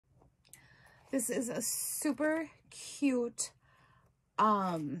This is a super cute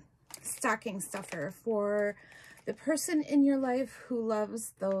stocking stuffer for the person in your life who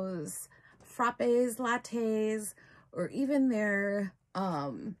loves those frappes, lattes, or even their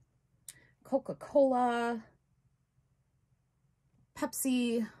Coca-Cola,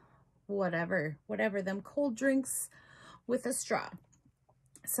 Pepsi, whatever, them cold drinks with a straw.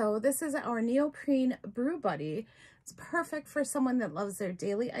 So this is our neoprene Brew Buddy. It's perfect for someone that loves their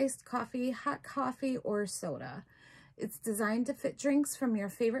daily iced coffee, hot coffee, or soda. It's designed to fit drinks from your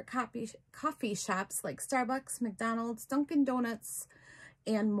favorite coffee shops like Starbucks, McDonald's, Dunkin Donuts,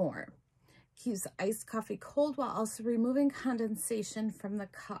 and more. Keeps iced coffee cold while also removing condensation from the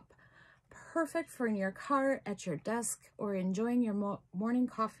cup. Perfect for in your car, at your desk, or enjoying your morning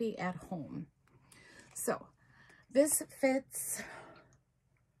coffee at home. So this fits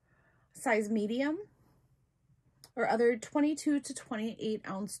size medium or other 22 to 28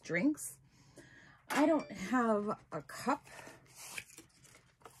 ounce drinks. I don't have a cup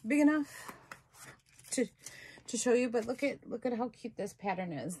big enough to show you, but look at how cute this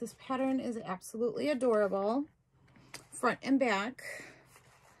pattern is. This pattern is absolutely adorable, front and back.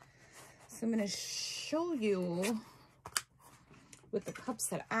 So I'm going to show you with the cups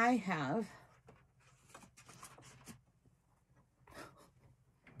that I have.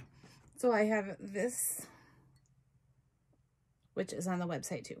 So I have this, which is on the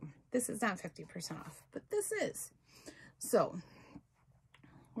website too. This is not 50% off, but this is. So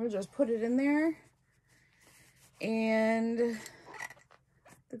we'll just put it in there. And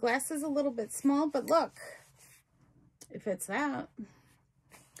the glass is a little bit small, but look, it fits that.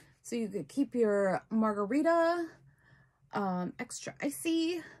 So you could keep your margarita extra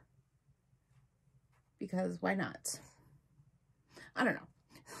icy, because why not? I don't know.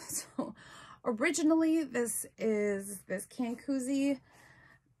 So originally this can koozie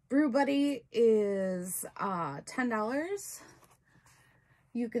Brew Buddy is $10.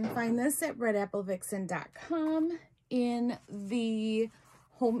 You can find this at redapplevixen.com in the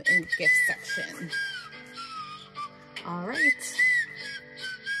home and gift section. All right.